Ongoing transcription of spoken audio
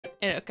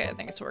Okay, I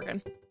think it's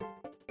working.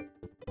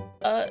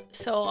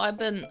 So I've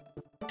been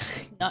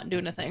not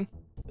doing a thing.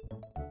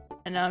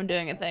 And now I'm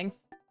doing a thing.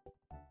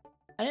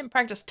 I didn't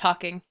practice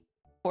talking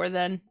for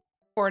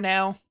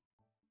now.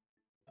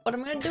 But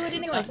I'm gonna do it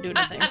anyway. Not doing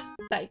a thing.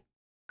 Bye.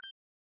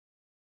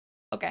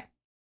 Okay.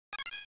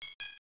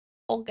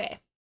 Okay.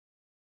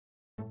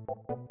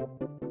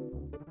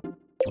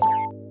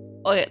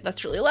 Oh yeah,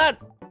 that's really loud.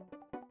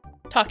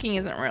 Talking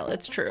isn't real,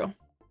 it's true.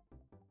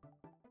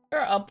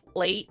 You're up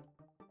late.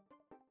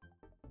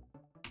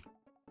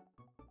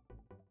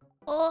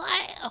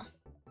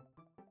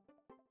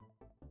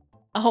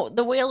 Oh,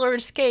 the whaler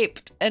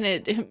escaped, and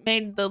it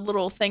made the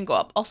little thing go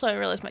up. Also, I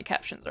realized my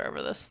captions are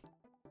over this.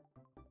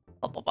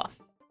 Blah, blah, blah.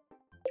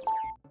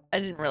 I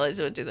didn't realize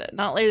it would do that.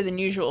 Not later than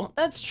usual.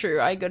 That's true.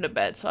 I go to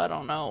bed, so I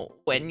don't know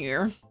when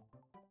you're,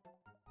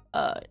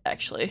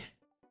 actually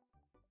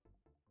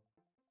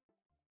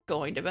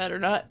going to bed or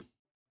not.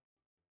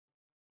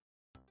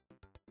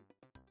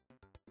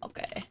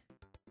 Okay.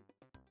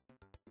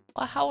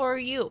 Well, how are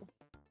you?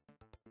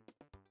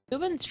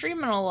 You've been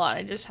streaming a lot.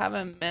 I just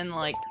haven't been,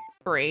 like,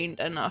 brained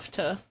enough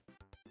to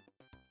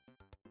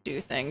do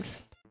things.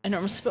 I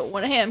normally spit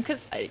 1 a.m.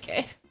 because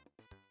IDK.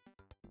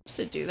 Used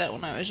to do that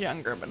when I was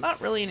younger, but not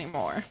really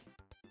anymore.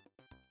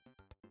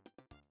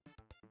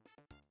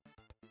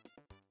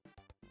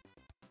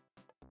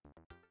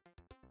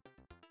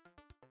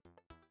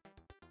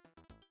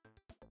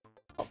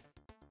 Oh.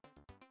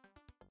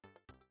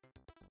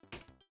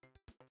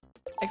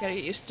 I gotta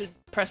get used to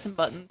pressing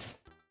buttons.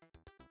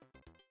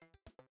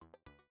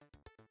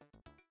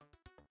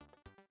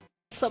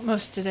 Slept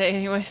most today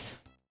anyways.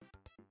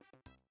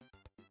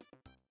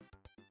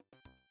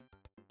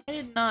 I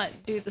did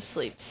not do the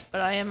sleeps,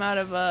 but I am out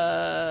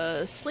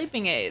of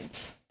sleeping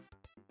aids.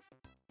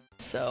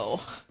 So,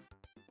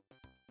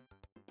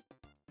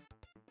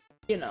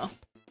 you know.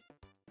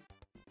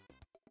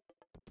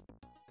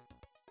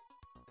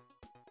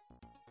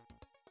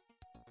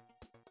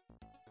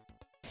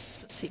 It's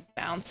supposed to be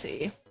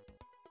bouncy.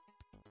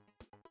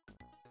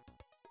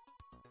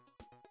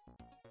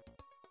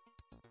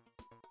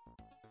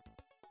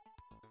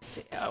 Let's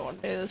see how I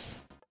want to do this.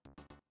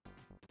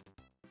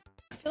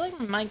 I feel like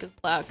my mic is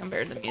loud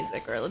compared to the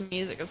music, or the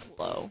music is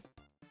low.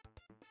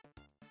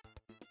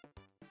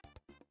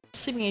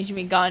 Sleeping age, you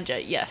mean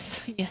ganja?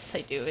 Yes. Yes,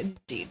 I do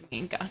indeed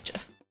mean ganja.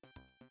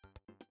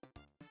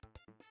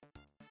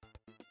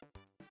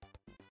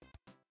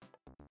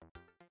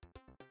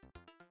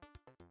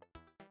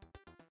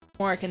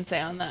 More I can say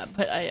on that,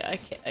 but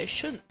I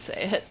shouldn't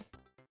say it.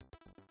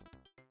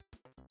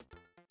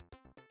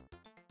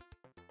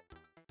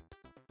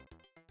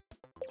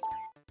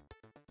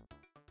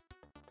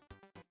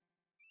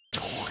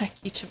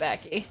 Wacky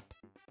tobacco.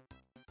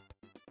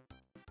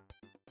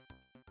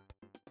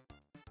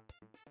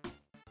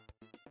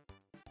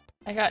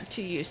 I got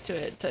too used to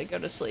it to go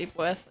to sleep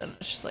with, and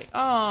it's just like,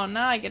 oh,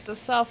 now I get to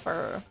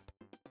suffer.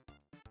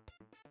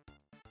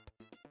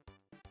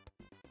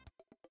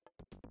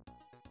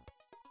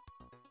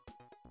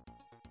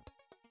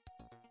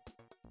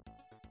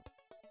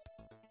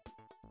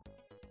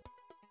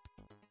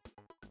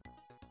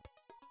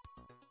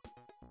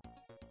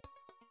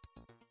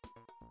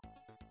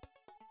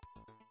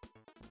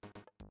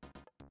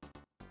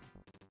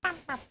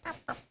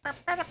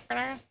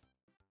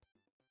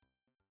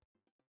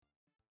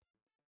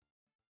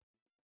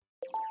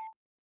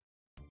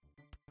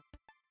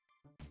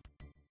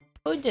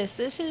 Odis,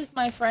 this is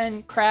my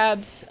friend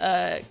Crab's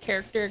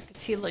character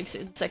because he likes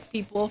insect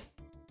people.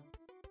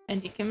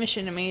 And he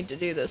commissioned me to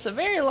do this a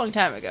very long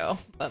time ago,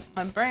 but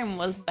my brain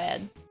was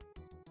bad.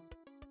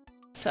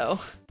 So,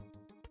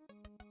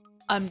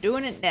 I'm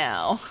doing it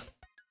now.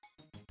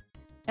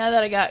 Now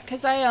that I got,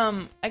 cause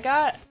I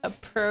got a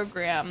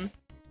program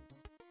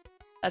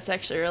that's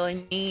actually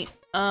really neat,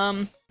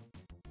 that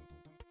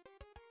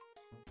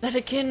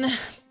it can,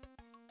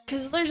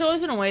 cause there's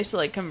always been ways to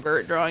like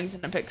convert drawings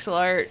into pixel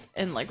art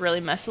and like really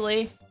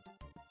messily,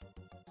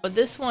 but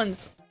this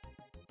one's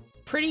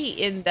pretty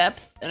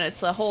in-depth and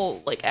it's a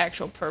whole like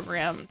actual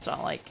program. It's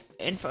not like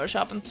in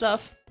Photoshop and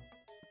stuff.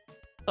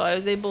 So I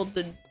was able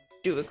to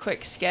do a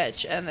quick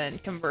sketch and then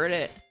convert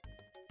it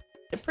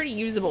to pretty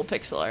usable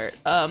pixel art,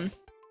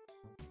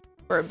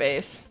 for a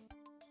base.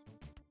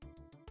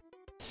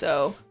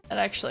 So that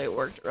actually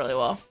worked really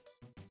well.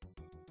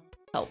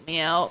 Helped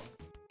me out.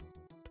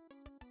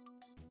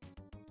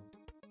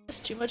 Is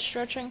too much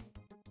stretching?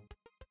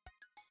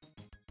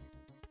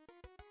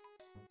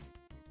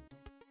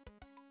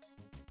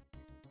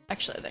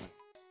 Actually, I think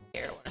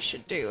here what I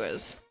should do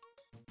is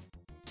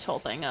this whole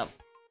thing up.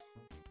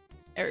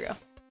 There we go.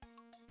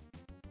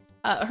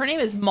 Her name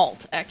is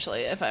Malt,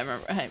 actually, if I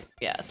remember.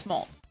 Yeah, it's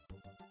Malt.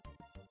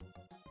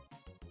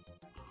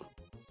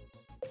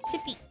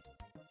 Sippy.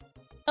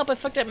 Oh, I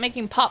fucked up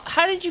making pop.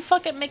 How did you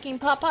fuck up making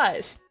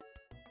Popeyes?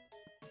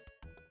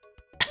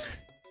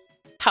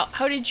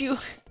 How did you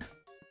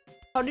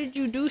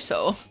do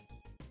so?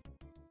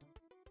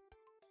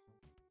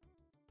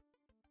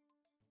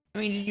 I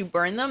mean, did you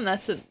burn them?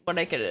 That's what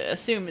I could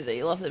assume, is that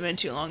you left them in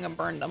too long and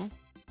burned them.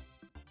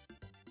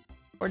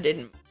 Or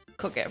didn't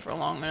cook it for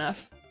long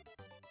enough.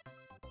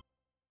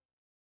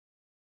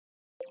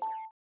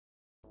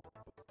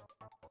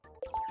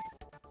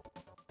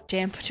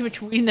 Damn, put too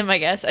much weed in them, I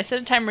guess. I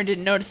set a timer,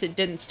 didn't notice it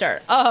didn't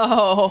start.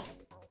 Oh!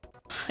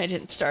 I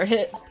didn't start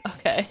it.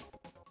 Okay.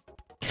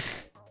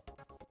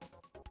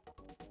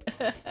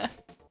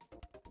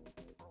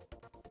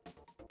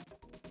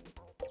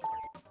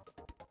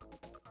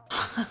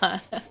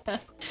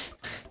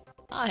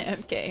 I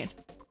am Kane.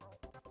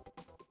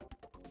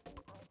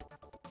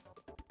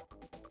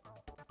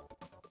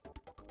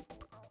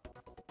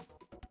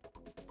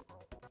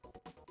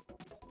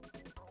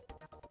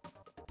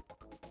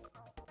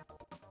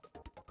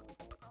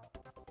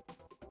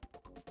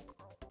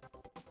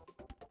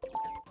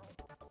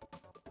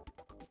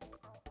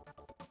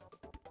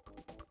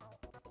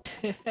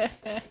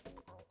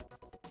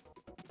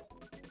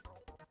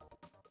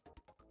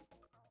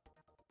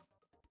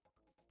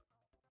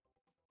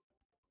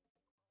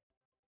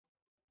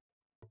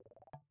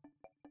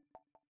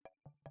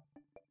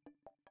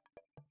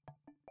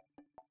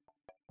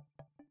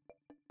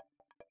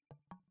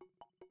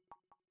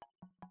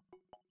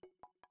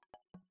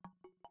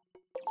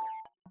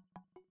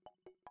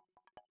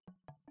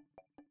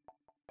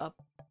 Up,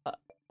 up.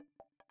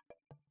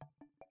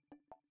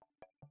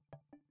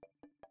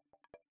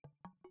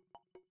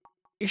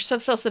 Your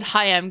subtitle said,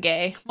 "Hi, I'm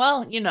gay."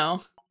 Well, you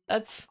know,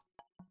 that's,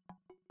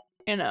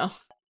 you know,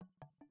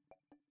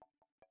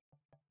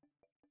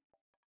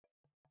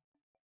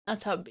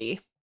 that's how it be.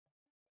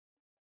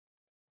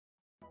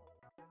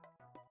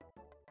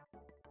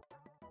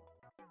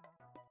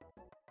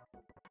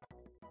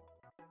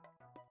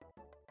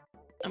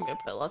 I'm gonna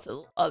put lots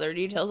of other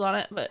details on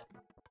it, but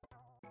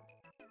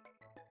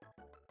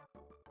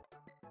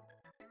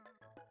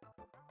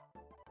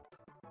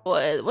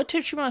what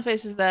Tuchima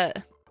face is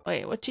that?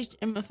 Wait, what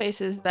Tuchima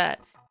face is that?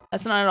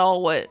 That's not at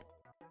all what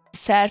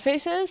sad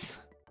face is?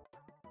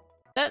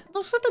 That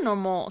looks like the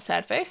normal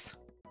sad face.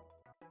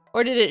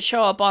 Or did it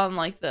show up on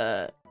like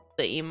the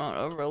emote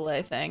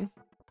overlay thing?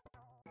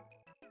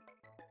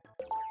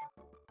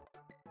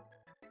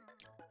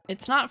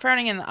 It's not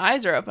frowning and the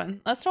eyes are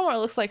open. That's not what it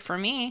looks like for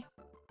me.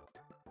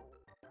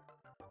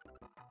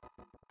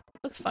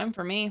 Looks fine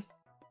for me.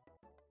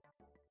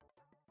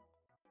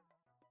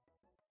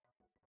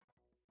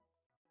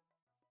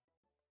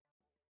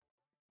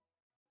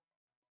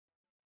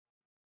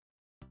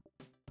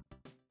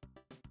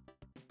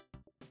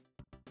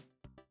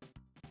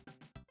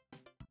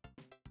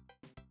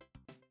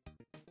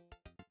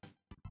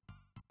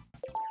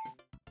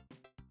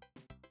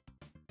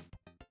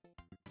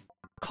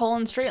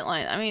 Colon straight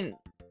line. I mean,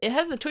 it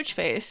has the Twitch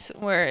face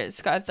where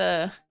it's got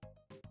the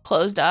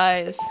closed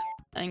eyes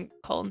and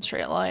colon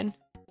straight line.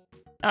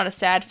 Not a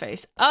sad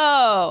face.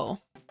 Oh!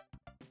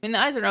 I mean, the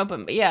eyes aren't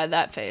open, but yeah,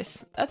 that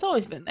face. That's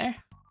always been there,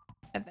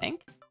 I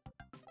think. I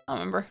don't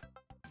remember.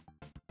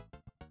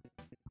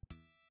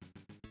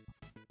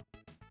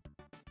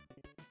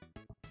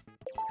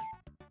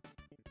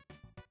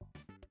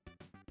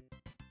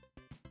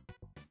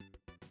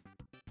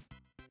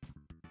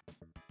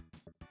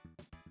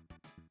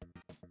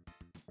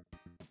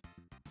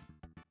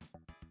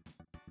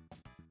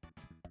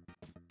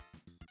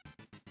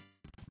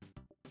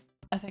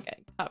 I think I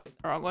copied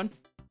the wrong one.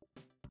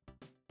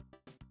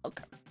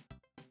 Okay.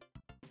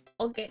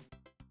 Okay.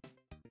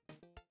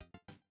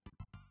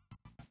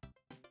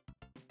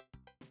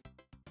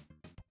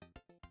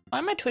 Why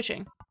am I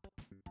twitching?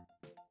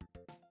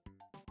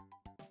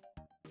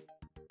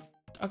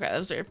 Okay, that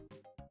was weird.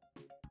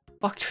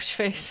 Fuck Twitch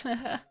face.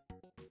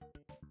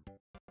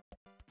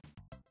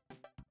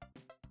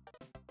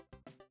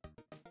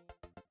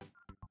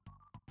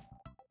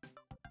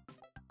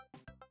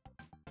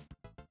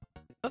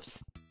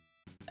 Oops.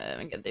 I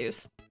didn't get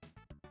these.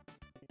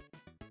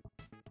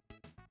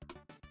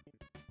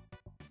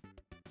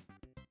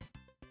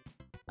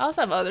 I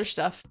also have other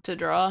stuff to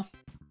draw.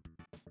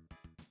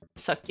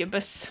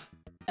 Succubus.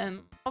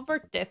 And a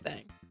birthday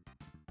thing.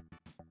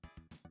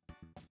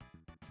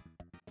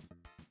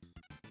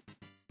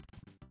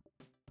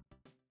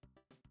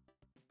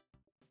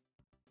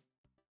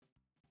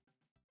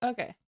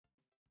 Okay.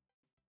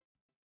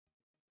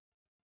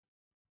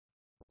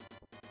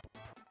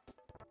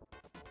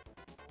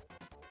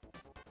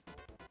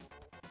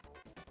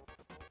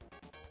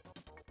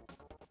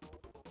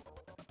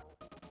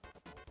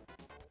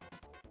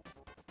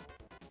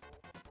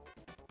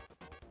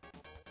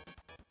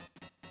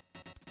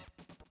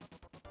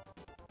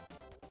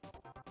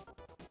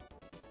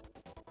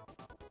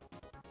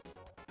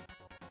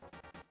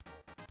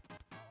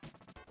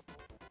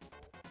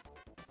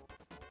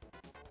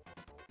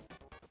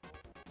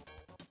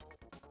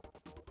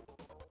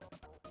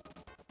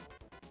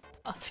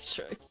 Oh, it's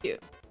really cute.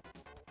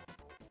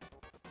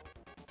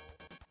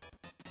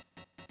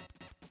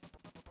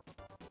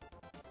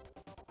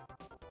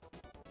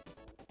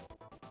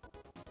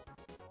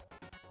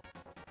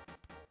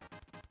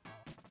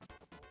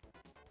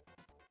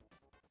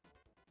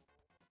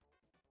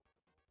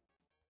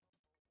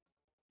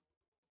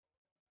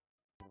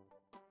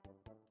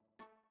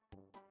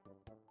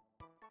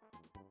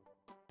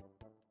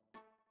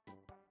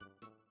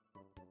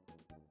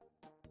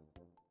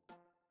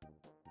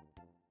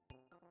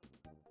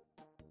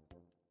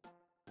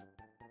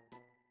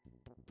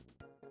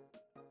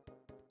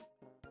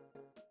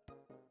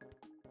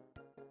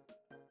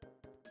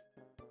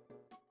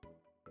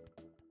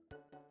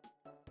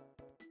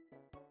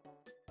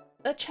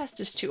 That chest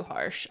is too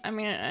harsh. I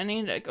mean, I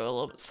need to go a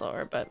little bit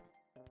slower, but...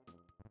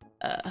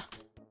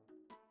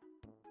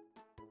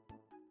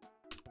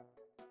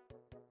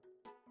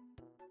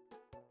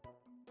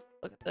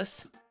 Look at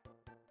this.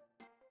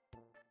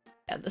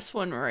 Yeah, this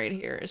one right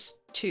here is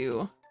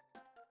too...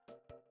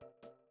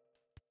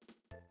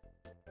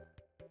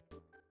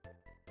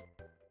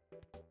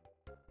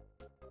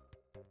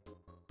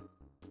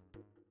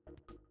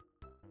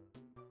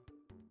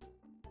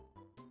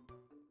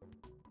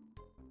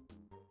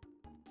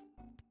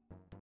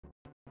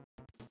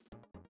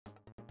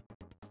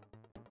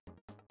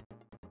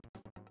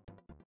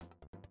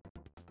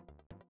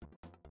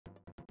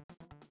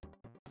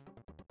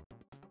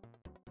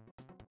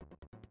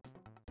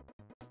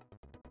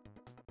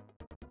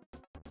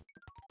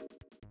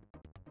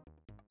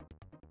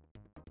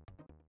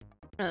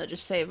 rather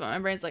just save it. My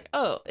brain's like,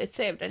 oh, it's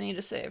saved. I need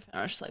to save. And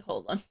I was just like,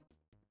 hold on.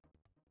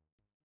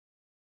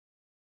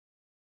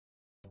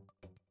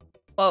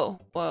 Whoa,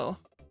 whoa.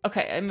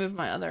 Okay, I moved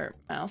my other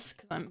mouse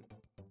because I'm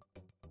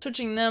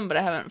switching them, but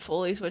I haven't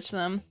fully switched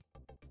them.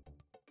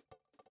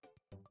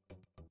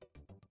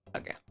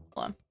 Okay,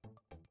 hold on.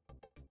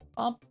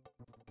 Bump.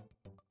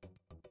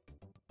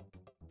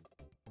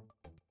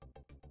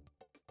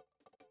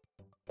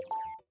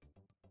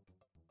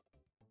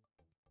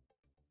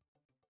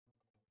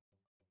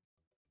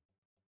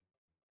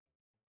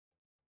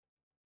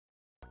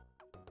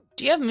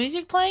 Do you have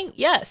music playing?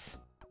 Yes.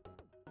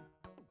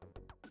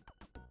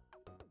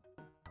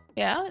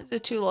 Yeah? Is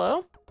it too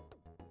low?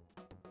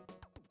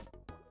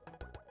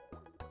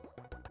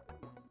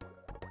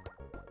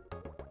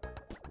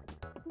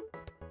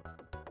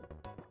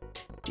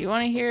 Do you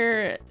want to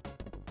hear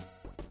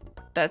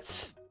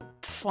that's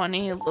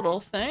funny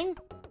little thing?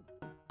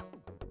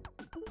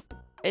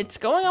 It's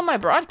going on my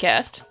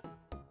broadcast.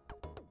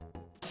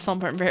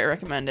 Something very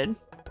recommended.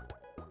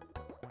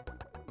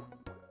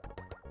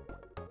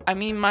 I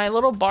mean, my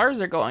little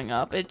bars are going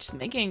up. It's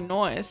making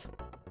noise.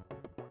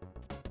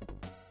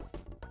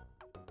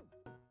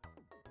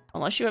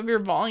 Unless you have your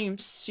volume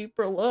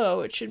super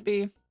low, it should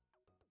be...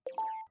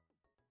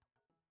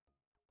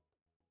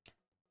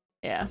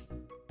 Yeah.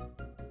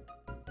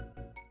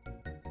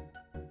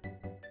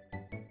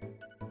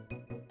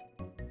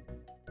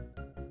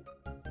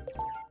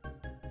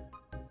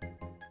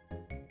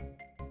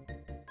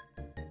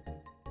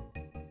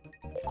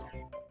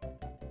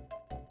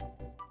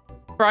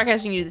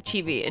 Broadcasting you to the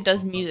TV. It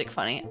does music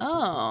funny.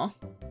 Oh.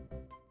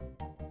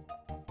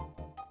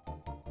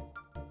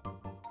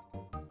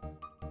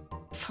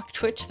 Fuck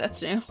Twitch,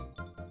 that's new.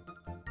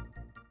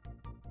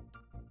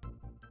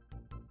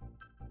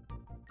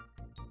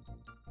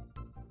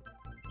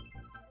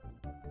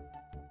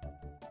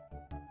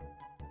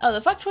 Oh,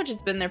 the fuck Twitch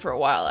has been there for a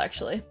while,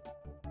 actually.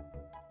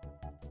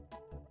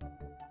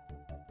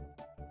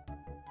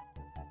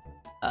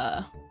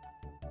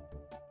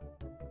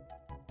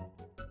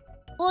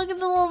 Look at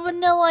the little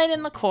vanillite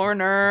in the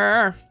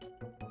corner.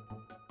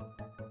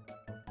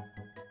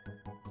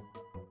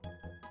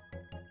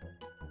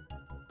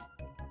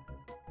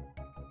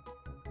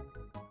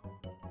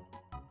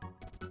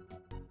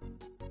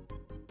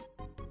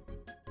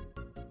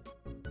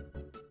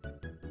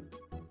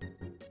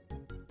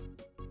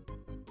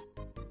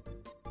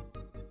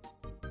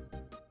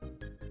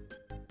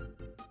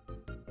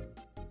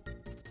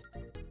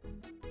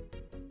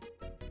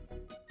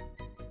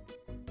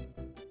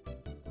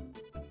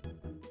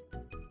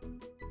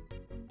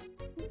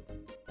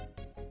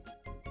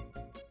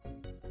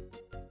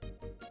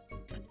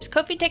 Does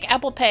Ko-fi take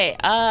Apple Pay?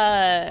 No,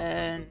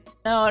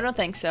 I don't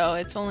think so.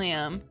 It's only,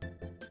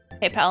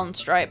 PayPal and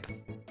Stripe.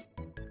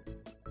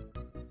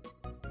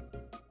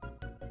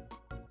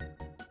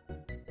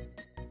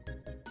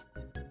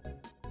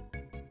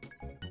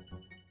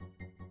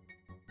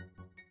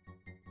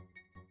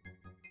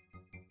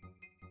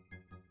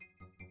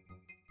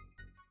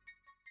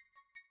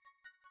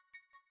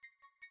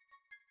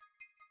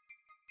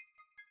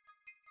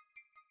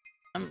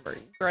 I'm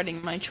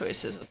regretting my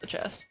choices with the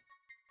chest.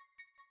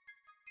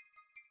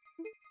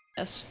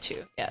 That's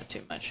too, yeah,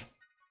 too much.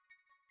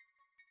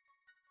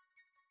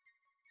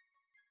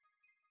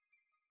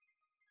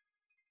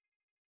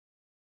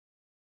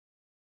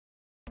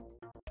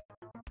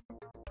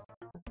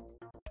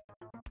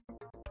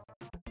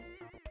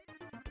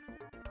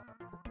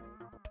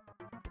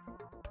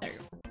 There you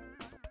go.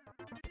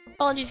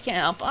 Apologies, can't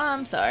help.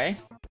 I'm sorry.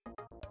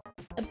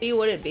 It be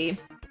what it be.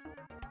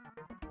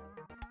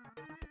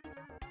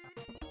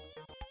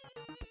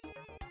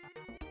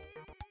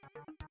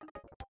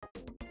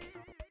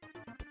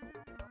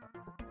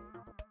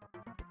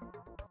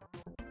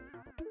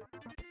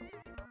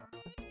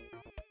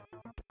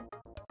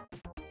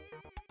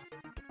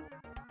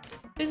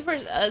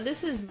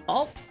 This is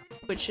Malt,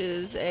 which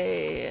is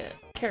a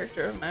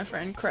character of my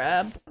friend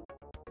Crab.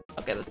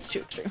 Okay, that's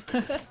too extreme.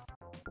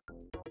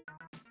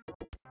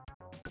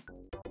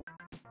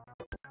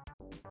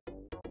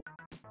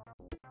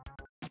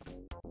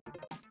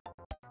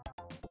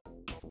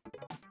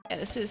 Yeah,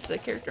 this is the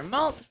character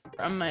Malt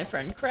from my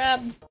friend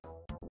Crab.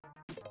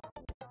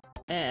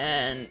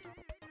 And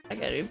I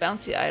gotta do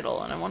bouncy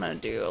idle, and I want to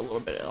do a little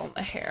bit on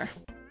the hair.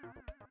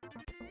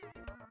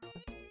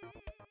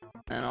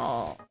 Then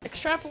I'll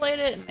extrapolate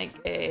it and make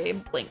a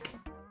blink.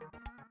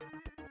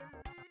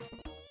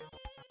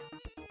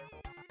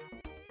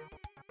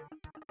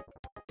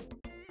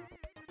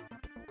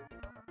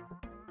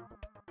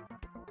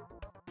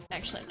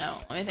 Actually,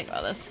 no. Let me think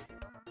about this.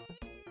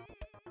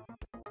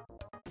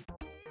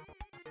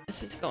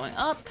 This is going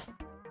up.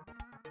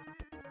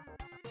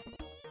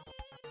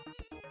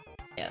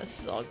 Yeah,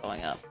 this is all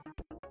going up.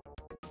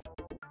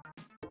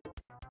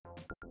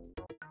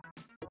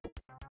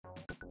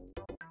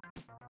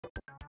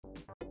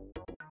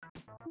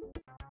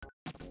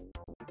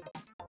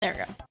 There we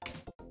go.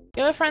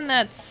 You have a friend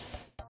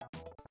that's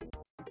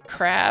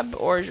Crab,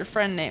 or is your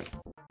friend named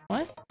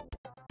what?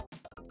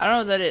 I don't know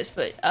what that is,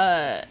 but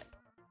yeah,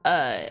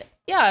 I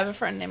have a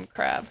friend named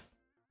Crab.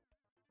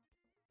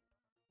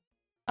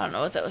 I don't know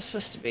what that was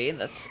supposed to be.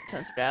 That's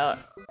censored out.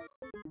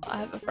 I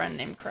have a friend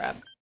named Crab.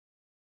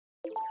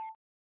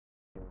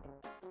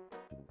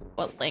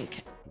 What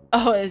link?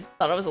 Oh, I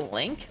thought it was a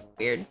link?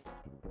 Weird.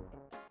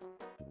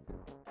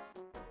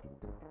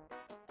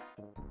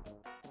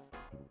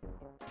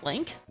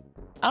 Link?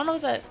 I don't know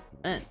what that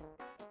meant.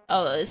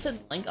 Oh, it said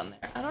link on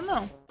there. I don't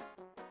know.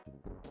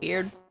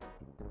 Weird.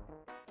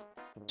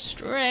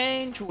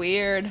 Strange.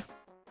 Weird.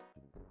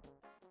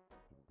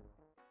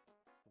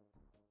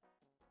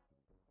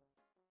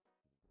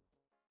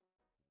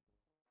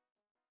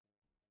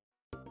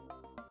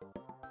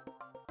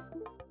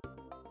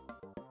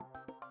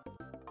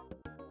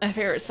 My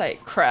favorite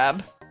site,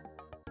 Crab.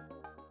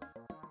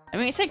 I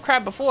mean, you said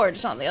Crab before,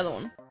 just not the other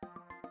one.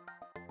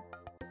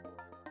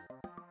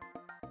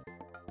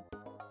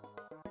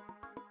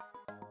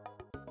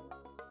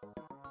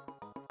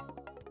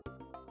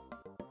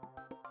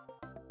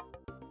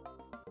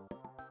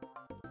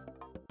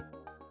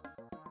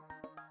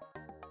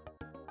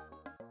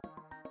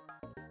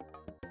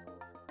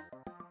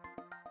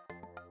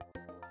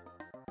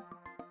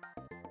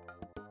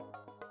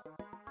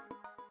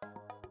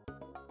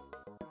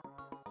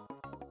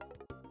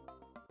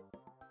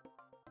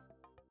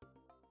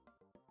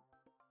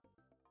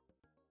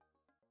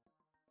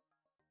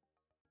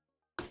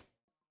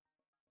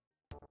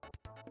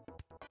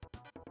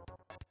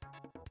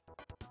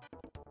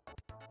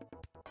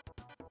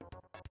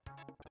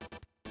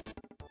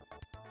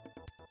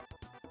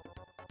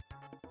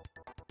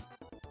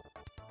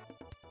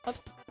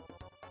 Oops.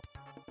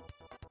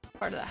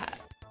 Part of the hat.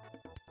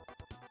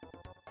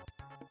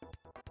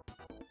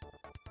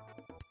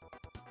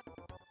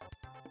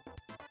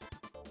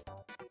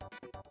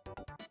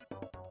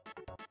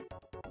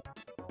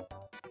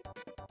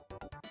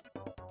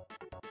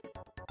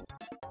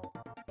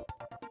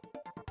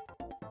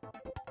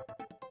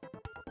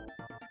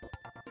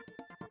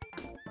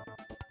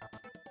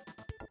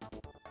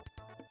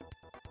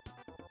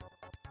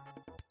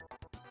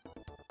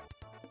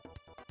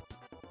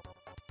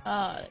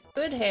 Ah,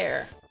 good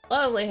hair.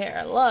 Lovely hair.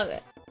 I love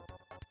it.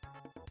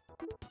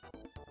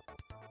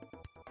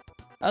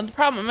 The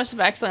problem, I must have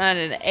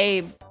accidentally added an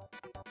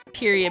A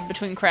period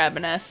between Crab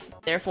and S.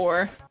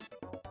 Therefore,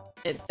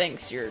 it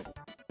thinks you're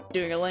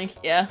doing a link.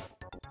 Yeah.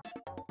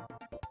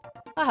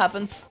 That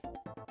happens.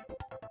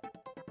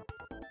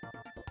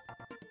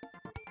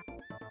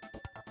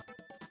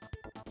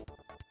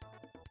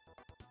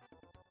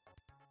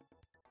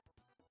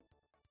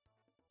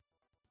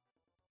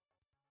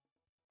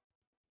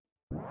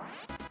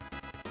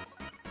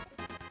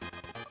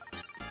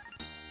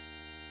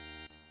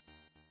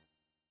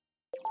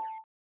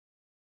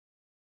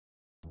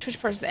 Twitch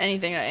parses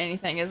anything or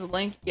anything as a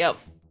link. Yep.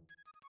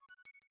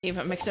 Even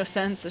if it makes no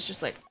sense, it's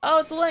just like, oh,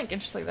 it's a link.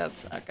 And just like,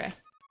 that's okay.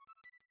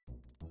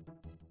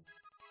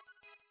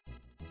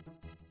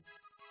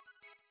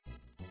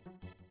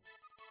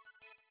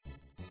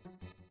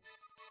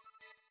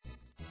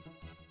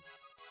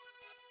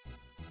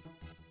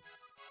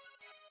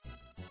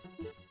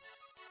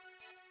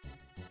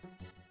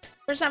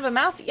 Person have a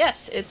mouth?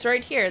 Yes, it's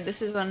right here.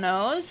 This is a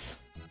nose.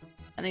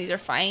 And these are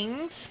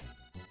fangs.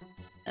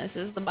 And this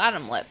is the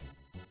bottom lip.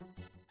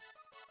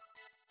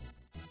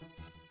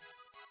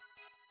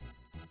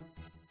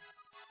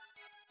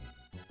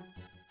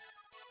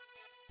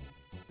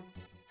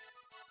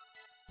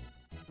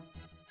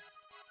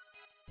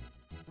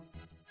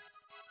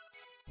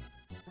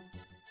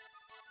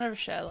 Never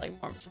should I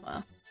like more of a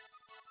smile.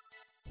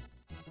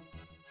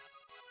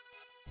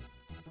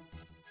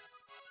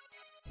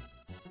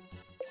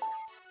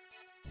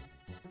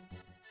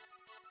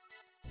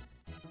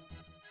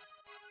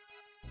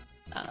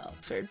 Oh, that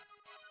looks weird.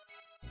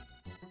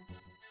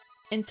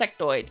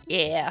 Insectoid,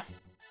 yeah.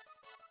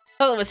 I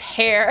thought it was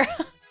hair.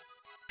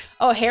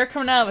 Oh, hair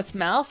coming out of its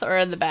mouth or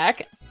in the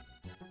back?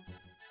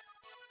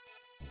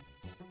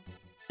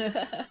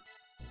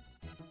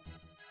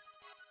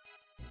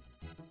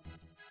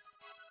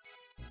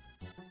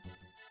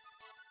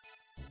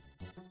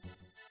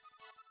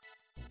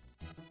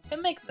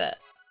 Can make the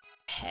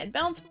head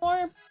bounce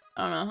more?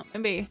 I don't know.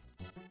 Maybe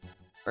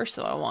first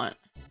though I want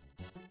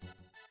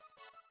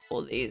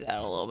pull these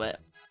out a little bit.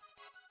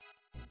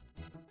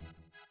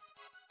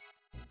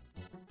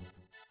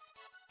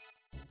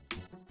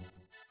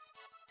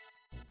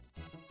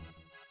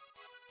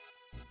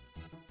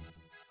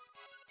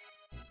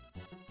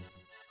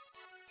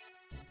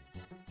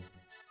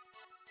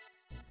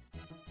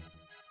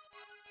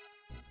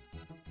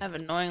 I've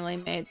annoyingly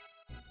made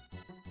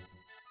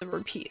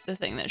the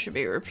thing that should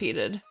be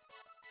repeated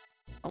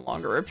no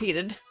longer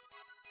repeated.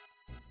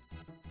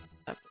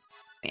 I have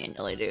to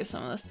manually do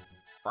some of this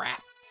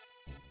crap.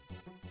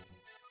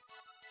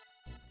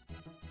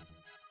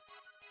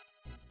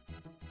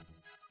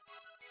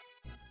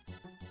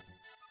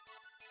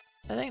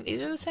 I think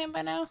these are the same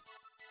by now.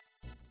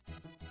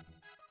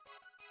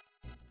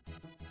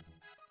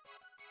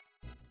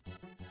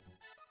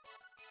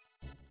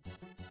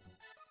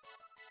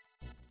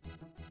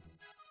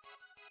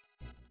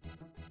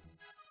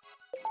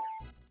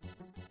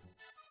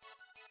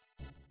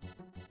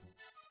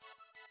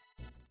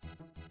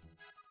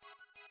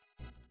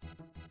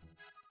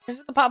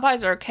 The pot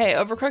pies are okay.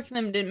 Overcooking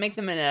them didn't make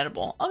them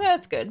inedible. Okay,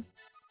 that's good.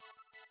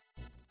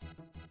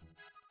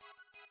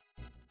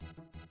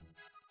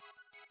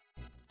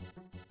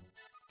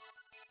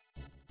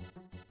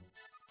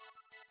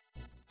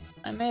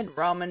 I made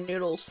ramen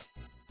noodles.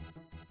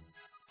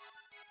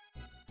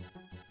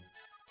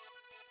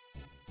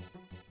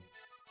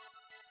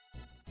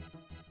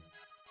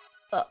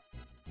 Oh,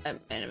 I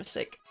made a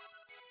mistake.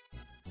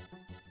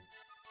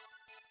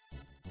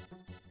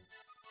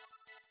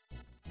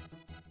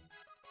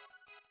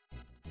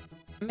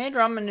 I made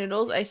ramen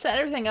noodles. I set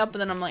everything up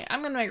and then I'm like,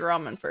 I'm gonna make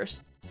ramen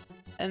first.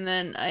 And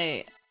then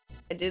I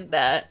did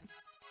that.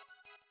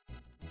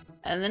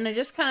 And then I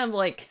just kind of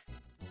like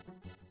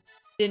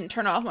didn't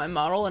turn off my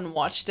model and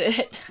watched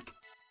it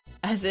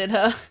as it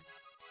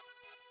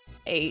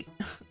ate.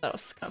 That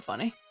was kind of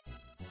funny.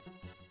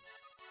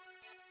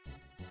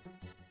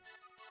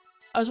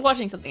 I was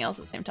watching something else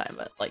at the same time,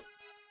 but like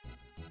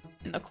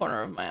in the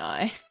corner of my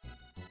eye.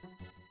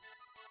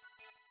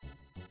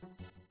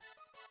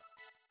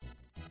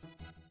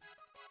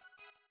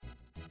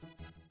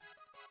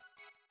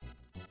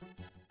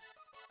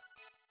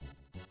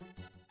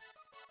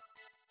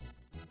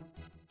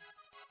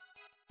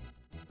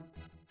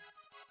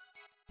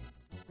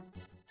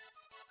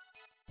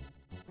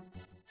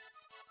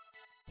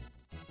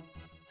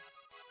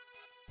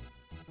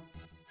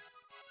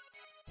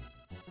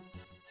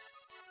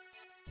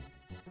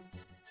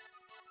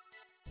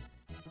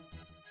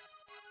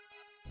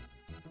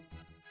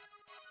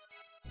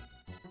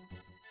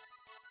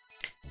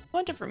 I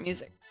want different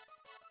music.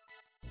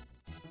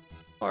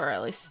 Or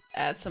at least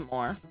add some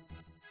more.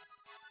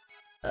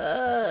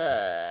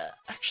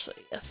 Actually,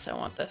 yes, I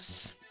want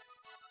this.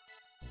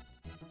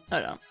 Oh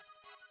no.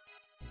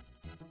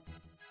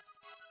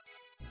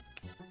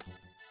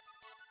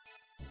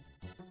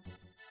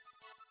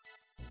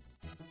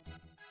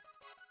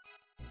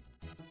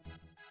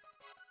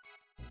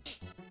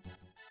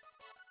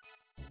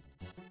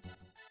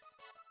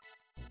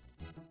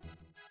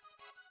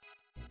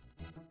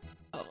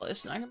 Oh,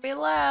 it's not gonna be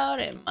loud.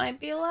 It might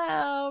be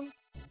loud.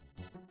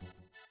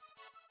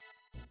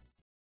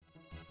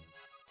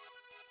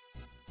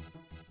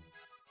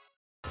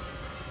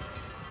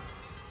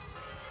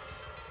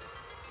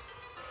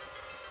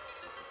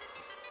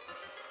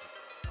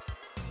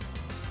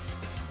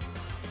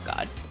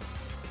 God.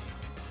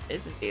 It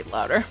is indeed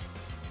louder.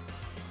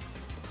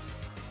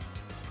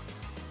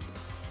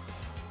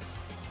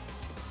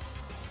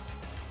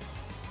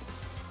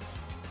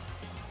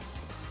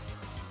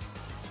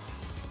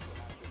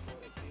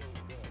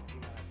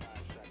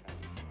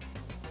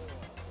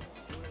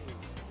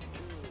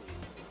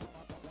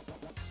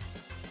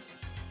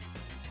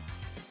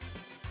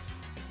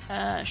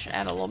 Should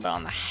add a little bit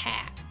on the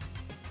hat.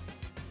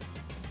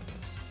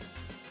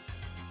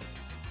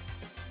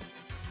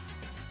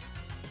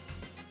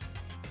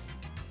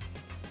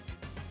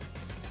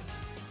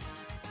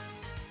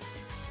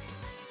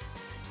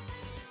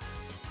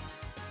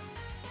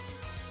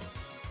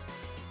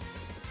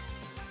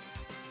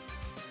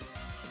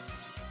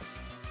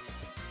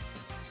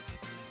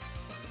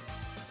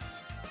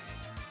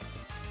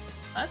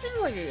 That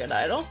seems like a good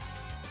idol.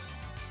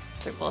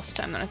 Took less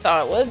time than I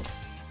thought it would.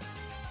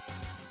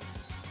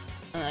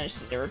 And I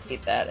just need to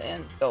repeat that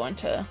and go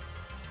into...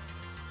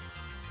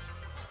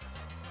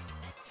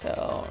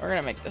 So, we're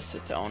gonna make this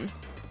its own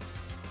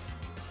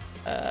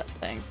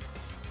thing.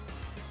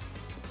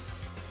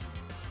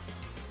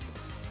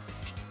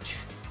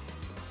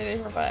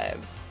 Maybe revive.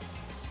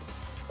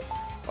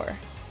 Or...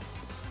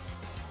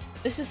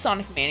 This is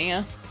Sonic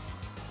Mania.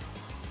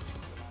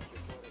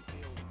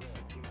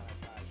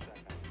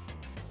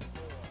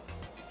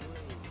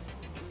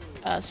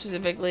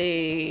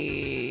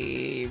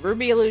 Specifically,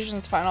 Ruby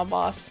Illusion's final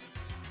boss.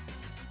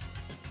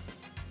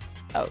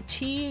 Oh,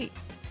 T.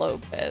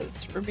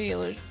 Lopez. Ruby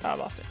Illusion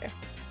final boss, okay.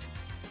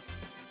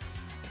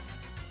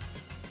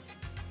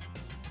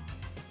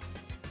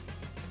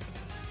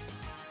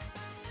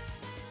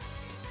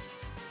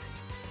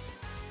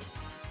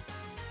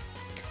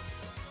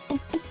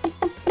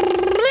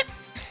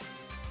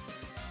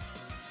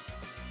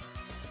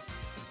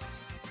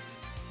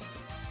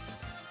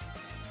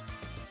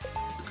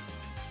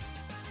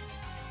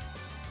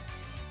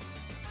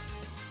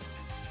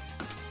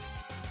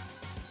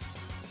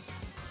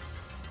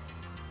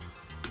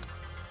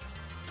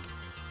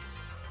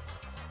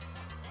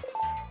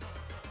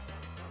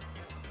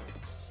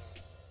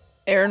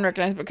 Aaron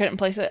recognized but couldn't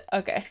place it.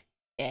 Okay.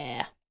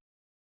 Yeah.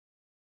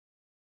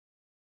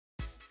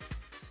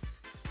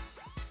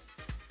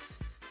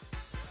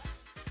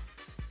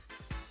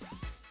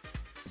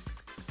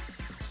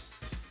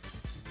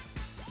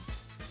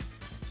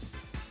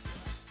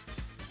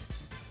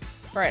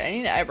 Right, I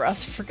need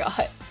eyebrows. I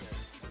forgot.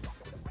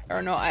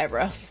 Or no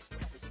eyebrows.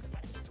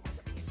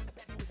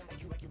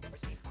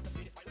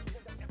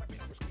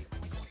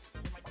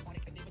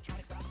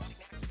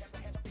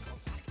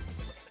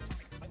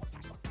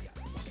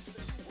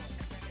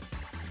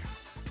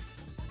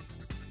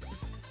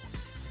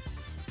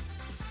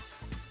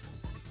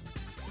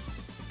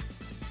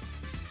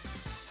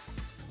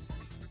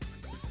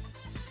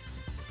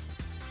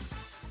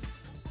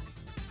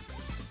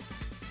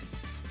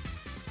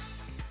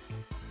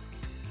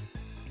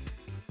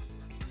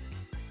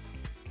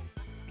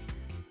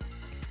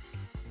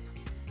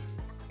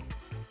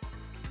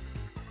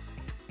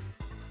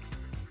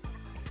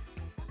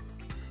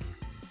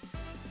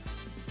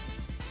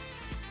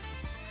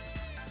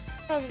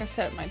 I was gonna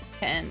set my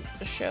pen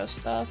to show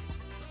stuff.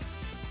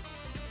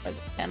 Or the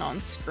pen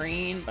on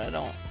screen, but I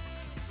don't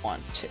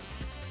want to.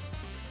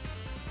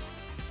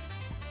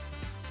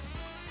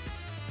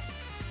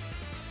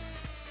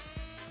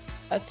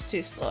 That's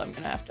too slow. I'm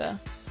gonna have to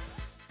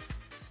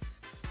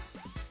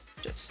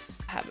just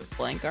have it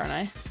blink, aren't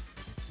I?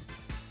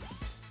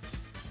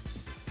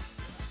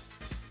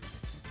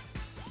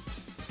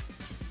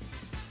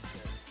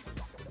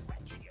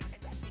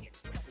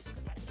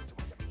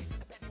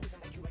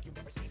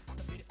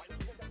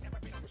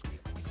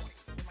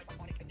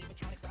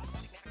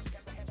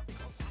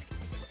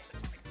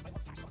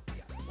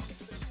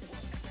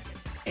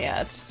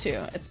 Yeah, it's 2.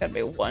 It's gotta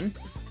be 1.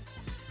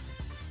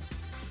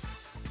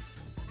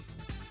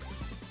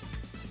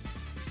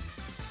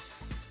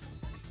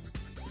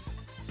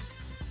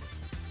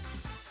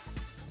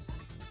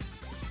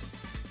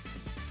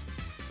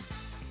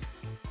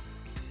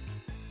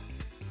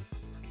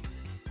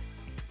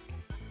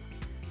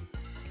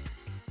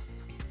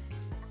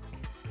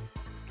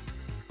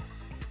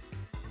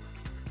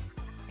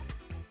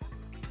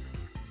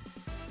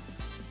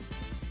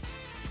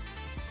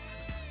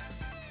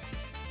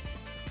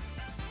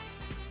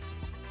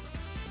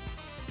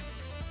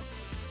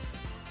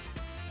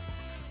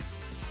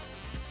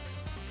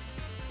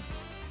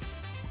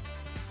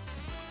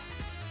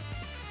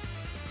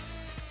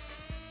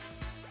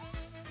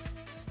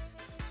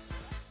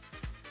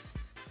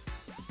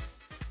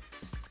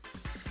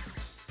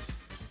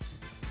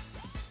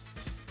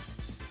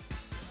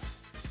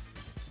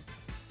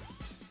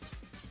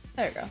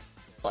 There you go.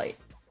 Light.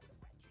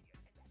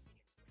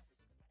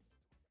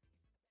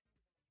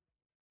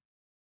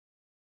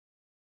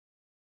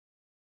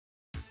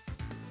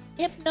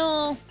 Yep,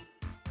 no.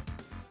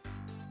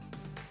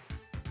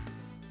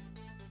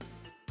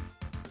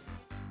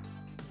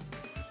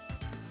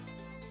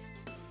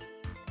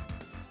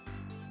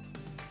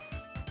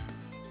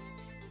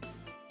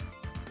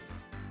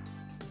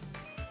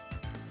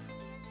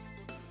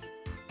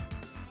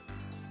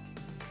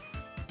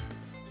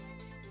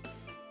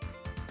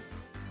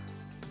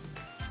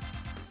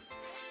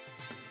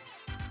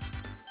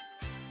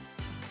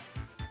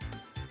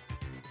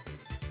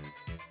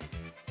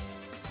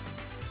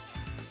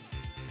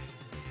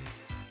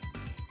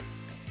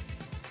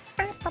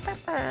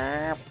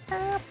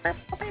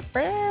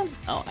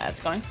 Oh, that's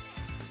going.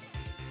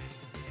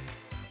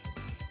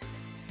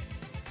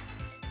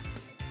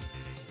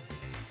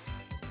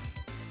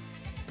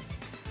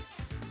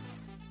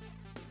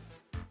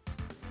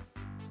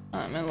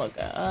 And look,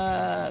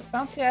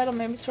 bouncy idle,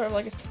 maybe sort of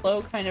like a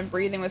slow kind of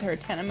breathing with her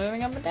antenna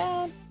moving up and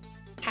down.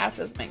 Half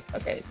doesn't make,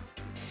 okay,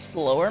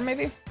 slower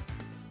maybe?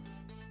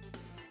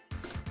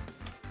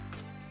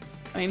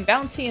 I mean,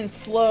 bouncy and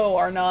slow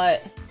are not...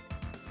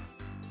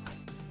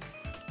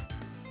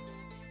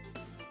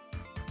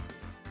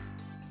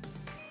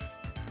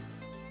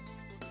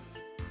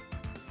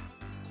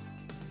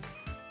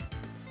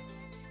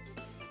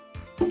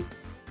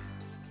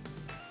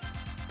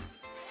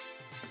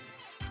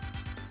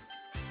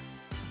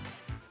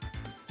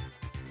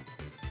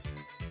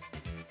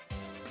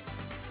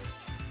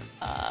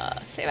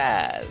 Save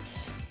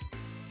as.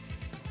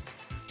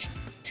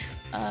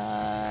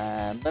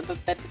 It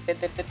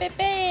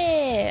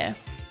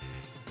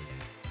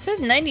says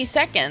 90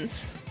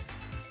 seconds.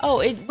 Oh,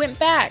 it went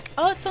back.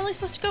 Oh, it's only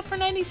supposed to go for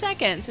 90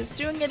 seconds. It's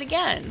doing it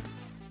again.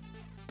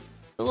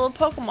 The little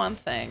Pokemon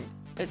thing.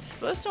 It's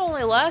supposed to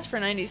only last for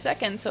 90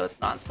 seconds, so it's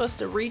not supposed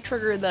to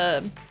re-trigger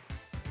the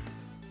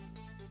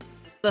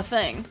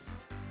thing.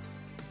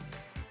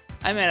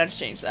 I might have to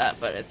change that,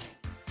 but it's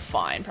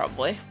fine,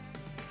 probably.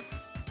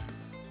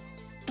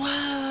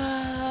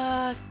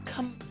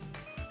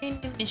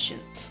 Companion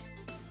missions.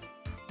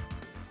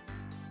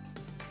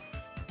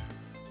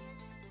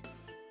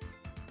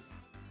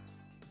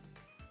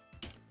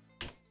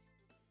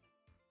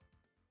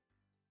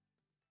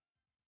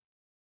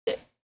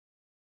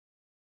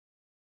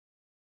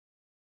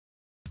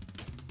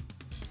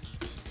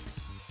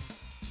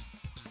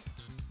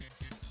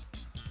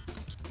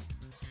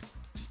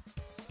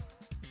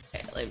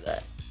 Okay, leave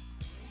that.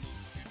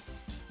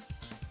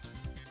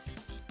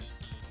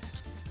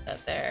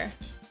 That there.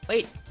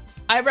 Wait,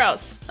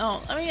 eyebrows.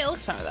 Oh, I mean, it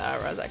looks fine with the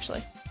eyebrows,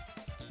 actually.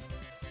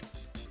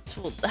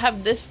 So we'll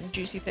have this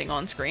juicy thing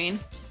on screen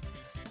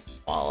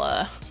while,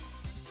 I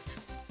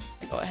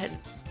go ahead and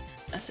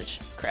message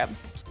Crab.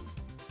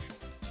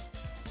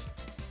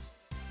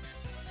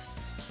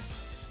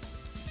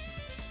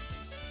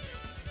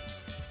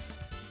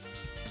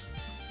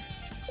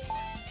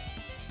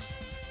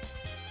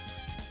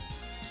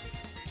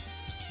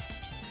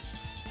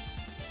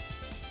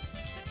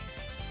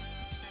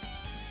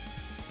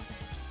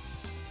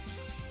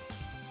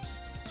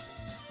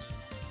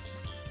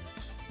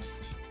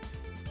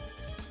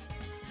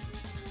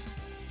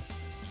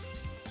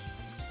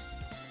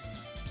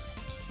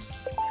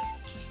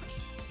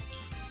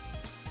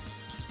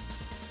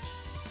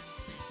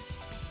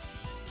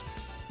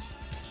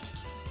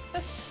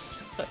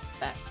 Click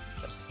that.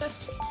 Click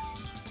this.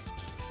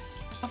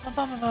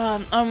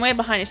 I'm way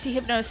behind. I see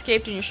Hypno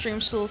escaped and your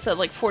stream still said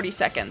like 40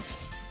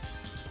 seconds.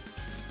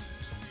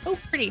 Oh,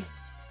 pretty.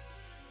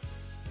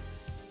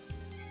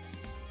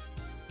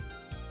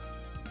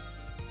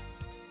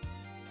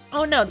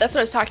 Oh no, that's what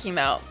I was talking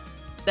about.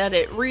 That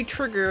it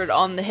re-triggered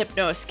on the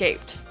Hypno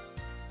escaped.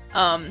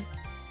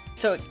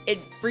 So it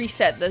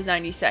reset the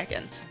 90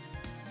 seconds.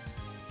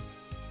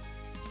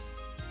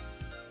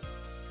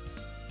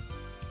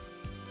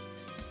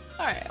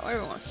 Alright, where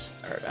do we want to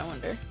start, I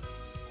wonder?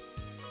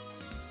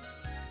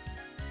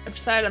 I've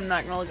decided I'm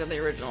not going to look at the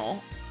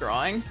original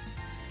drawing.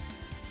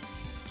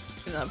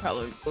 Even though that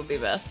probably would be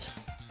best.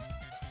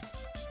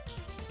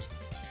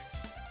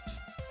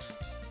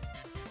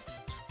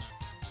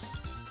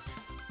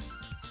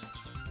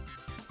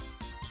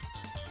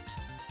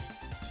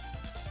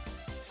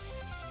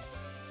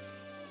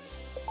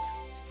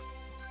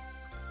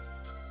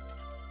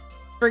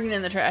 Bringing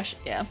in the trash,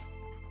 yeah.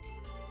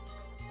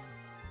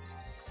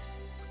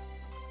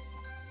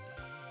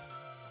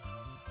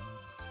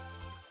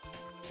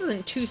 This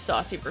isn't too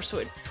saucy for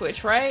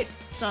Twitch, right?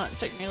 It's not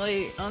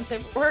technically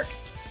unsafe for work.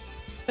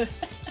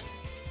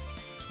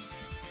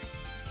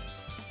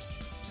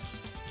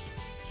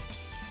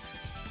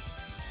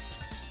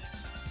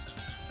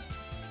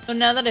 So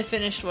now that I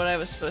finished what I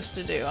was supposed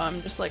to do,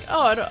 I'm just like,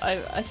 oh,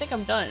 I think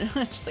I'm done.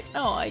 I'm just like,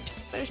 no,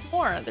 there's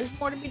more. There's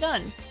more to be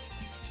done.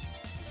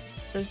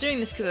 I was doing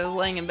this because I was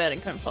laying in bed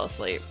and couldn't fall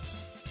asleep.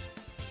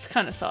 It's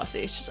kind of saucy.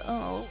 It's just, oh,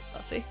 a little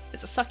saucy.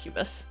 It's a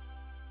succubus.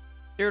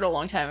 Did it a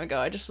long time ago.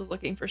 I just was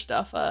looking for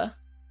stuff to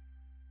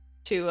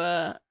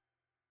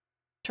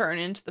turn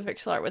into the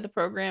pixel art with the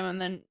program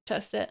and then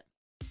test it.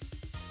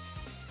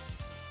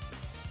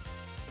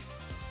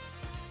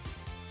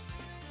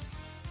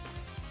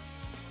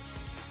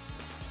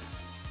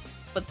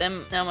 But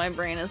then now my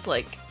brain is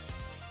like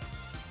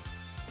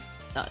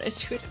not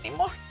into it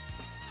anymore.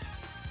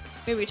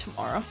 Maybe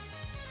tomorrow.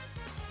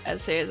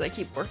 As I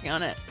keep working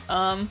on it.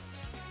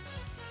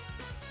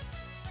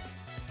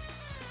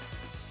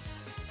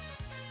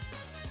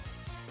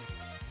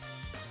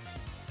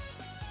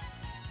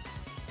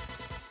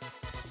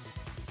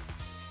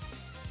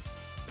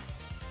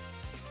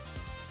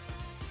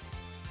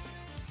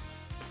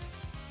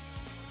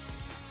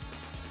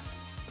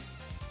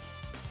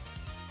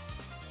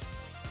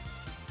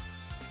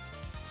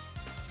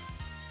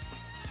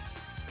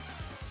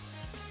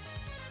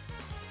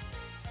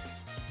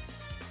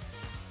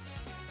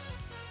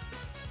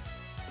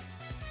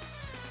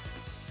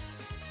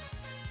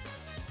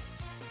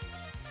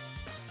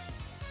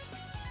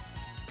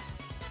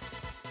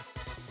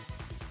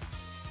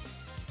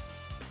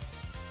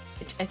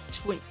 I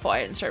just went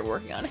quiet and started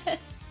working on it.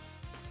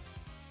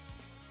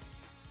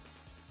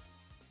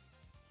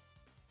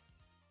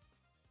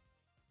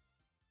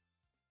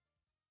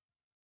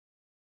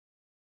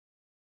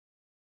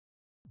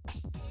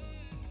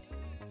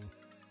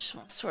 Just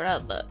want to sort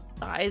out the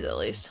eyes at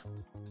least.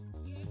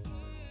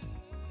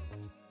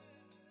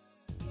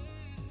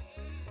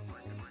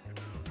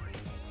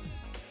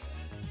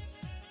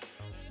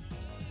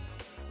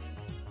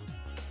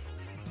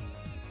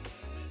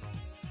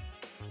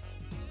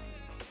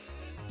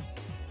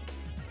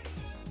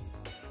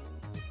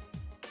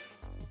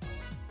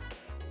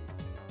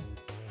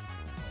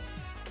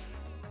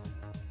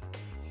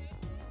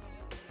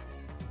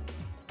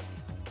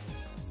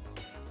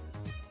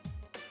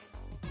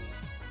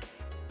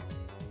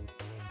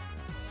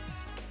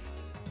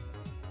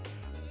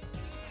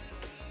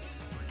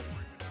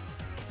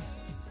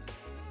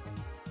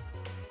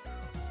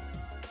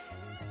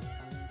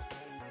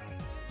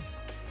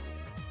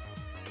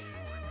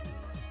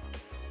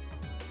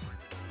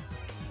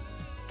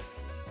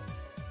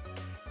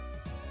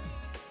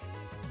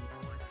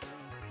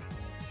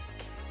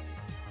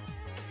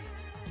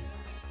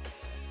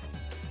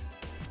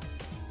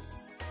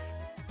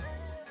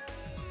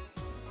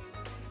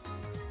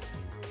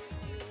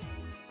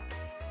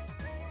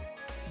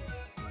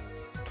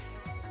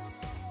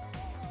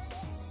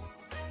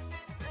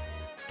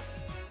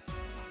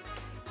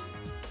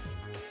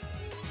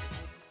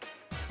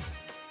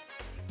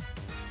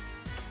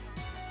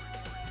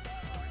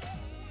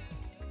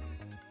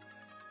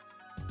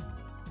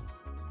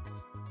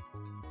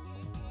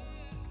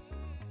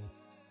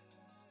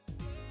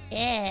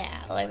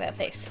 Yeah, I like that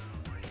face.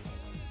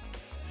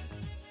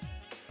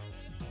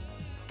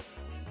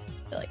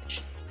 I feel like it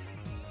should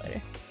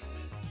later.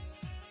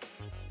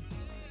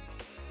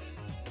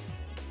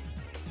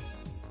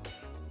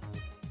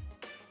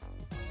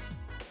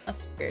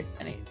 That's weird.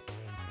 I need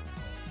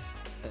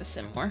to move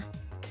some more.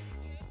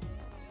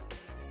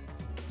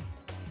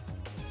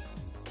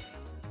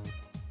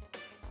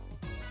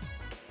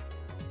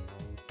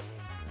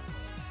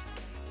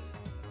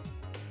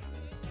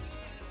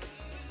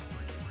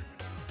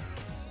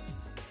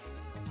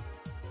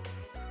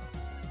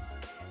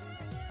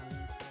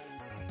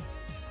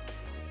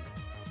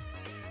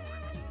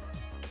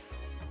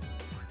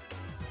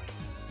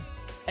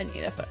 I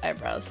need to put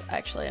eyebrows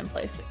actually in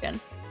place again.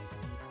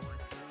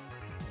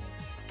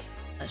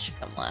 That should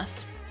come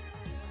last.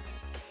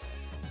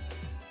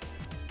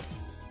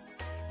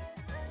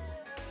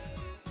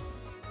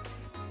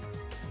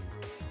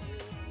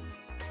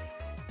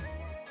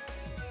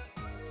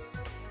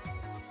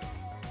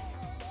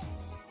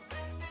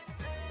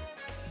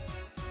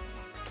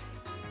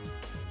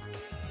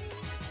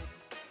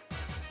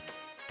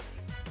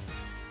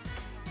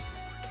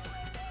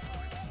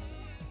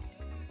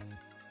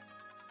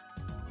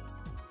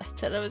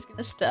 Said I was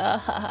gonna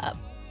stop.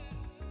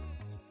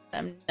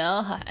 I'm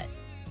not.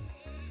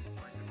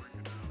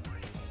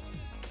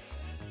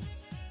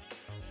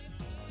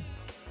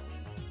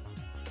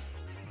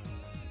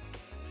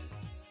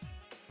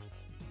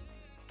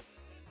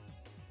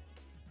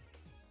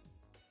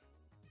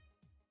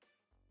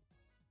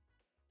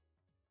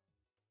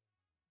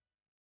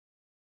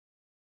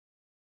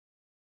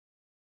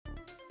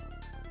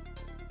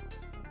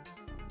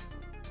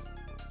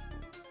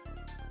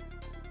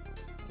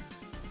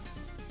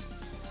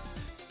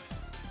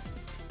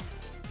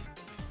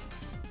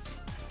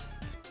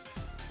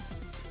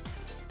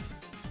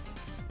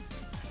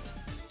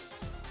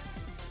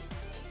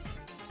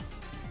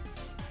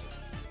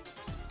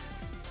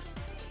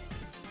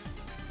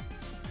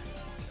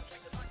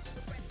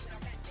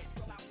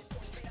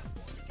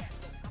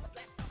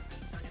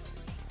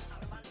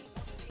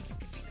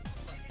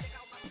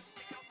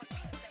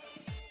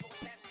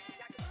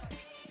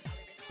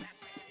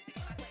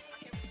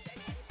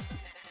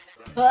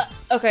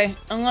 Okay,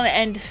 I'm gonna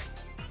end.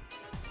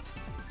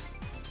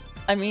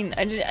 I mean,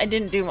 I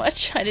didn't do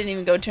much. I didn't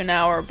even go to an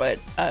hour, but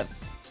I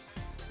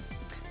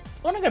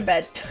want to go to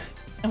bed.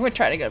 I'm gonna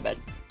try to go to bed.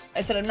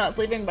 I said I'm not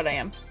sleeping, but I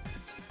am.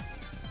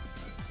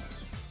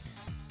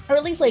 Or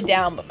at least lay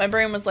down, but my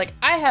brain was like,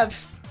 I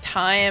have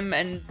time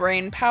and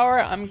brain power.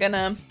 I'm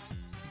gonna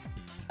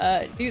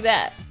do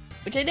that.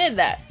 Which I did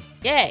that.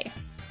 Yay.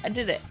 I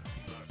did it.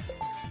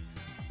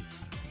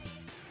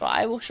 So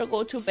I shall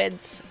go to bed.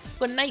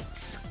 Good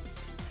nights.